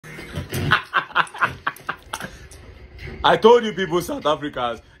I told you people, South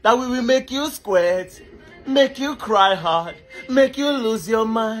Africans, that we will make you squirt, make you cry hard, make you lose your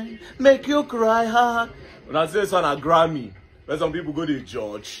mind, make you cry hard. When I say this one a Grammy, when some people go to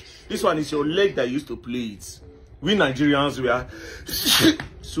church, this one is your leg that used to play it. We Nigerians, we are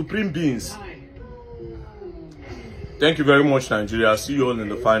supreme beings. Thank you very much, Nigeria. See you all in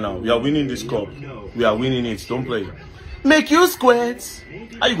the final. We are winning this cup. We are winning it. Don't play. Make you squirt.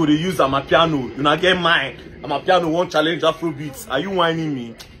 How you going to use Amapiano? You not get mine. Amapiano won't challenge Afrobeats. Are you whining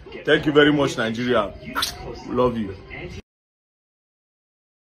me? Thank you very much, Nigeria. Love you.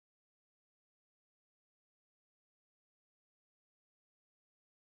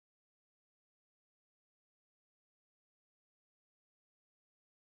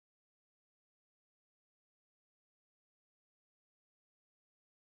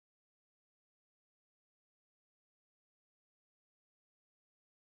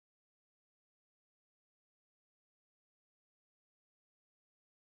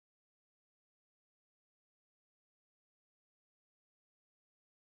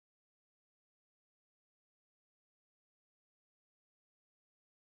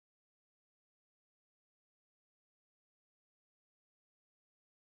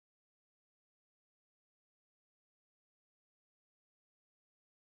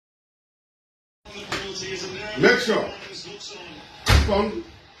 Make sure. Come,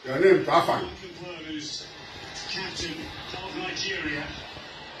 your name, Afan. Captain of Nigeria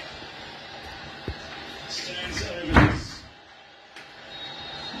stands over this.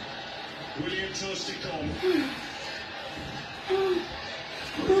 William Tosticom.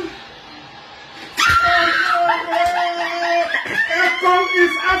 F-com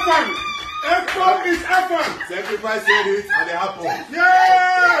is Afan. F-com is Afan. Sacrifice said it and it happened.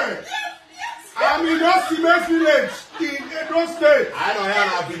 Yeah! I'm in Osime's village in Edo State. I don't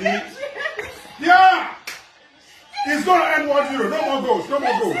have I believe. Yeah! It's gonna end 1-0. No more goals. No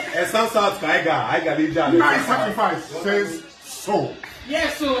more goals. And some South I got Lija. Nice sacrifice. Says so.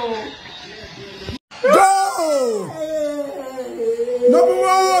 Yes, so. Go! Number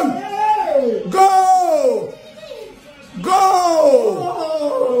 1! Go! Go!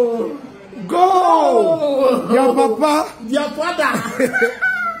 Go! Your papa. Your father.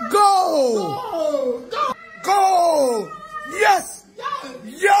 Go! Go! Go! Yes!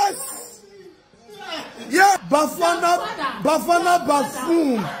 Yes! Yeah! Bafana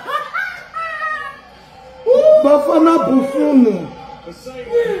buffoon. Bafana buffoon.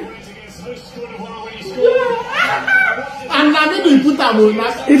 And now maybe put a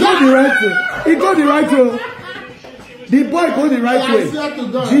bonus. He got the right way. He got the right way. The boy go the right way.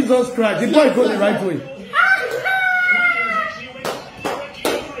 Jesus Christ. The boy go the right way.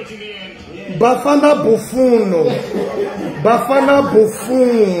 Bafana buffoon. Bafana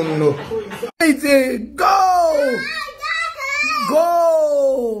buffoon. Go!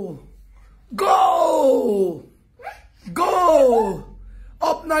 Go! Go! Go!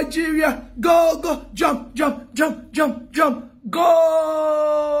 Up Nigeria! Go! Go! Jump! Jump! Jump! Jump! Jump! Go!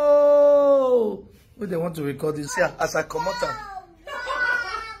 What they want to record this here as I come out.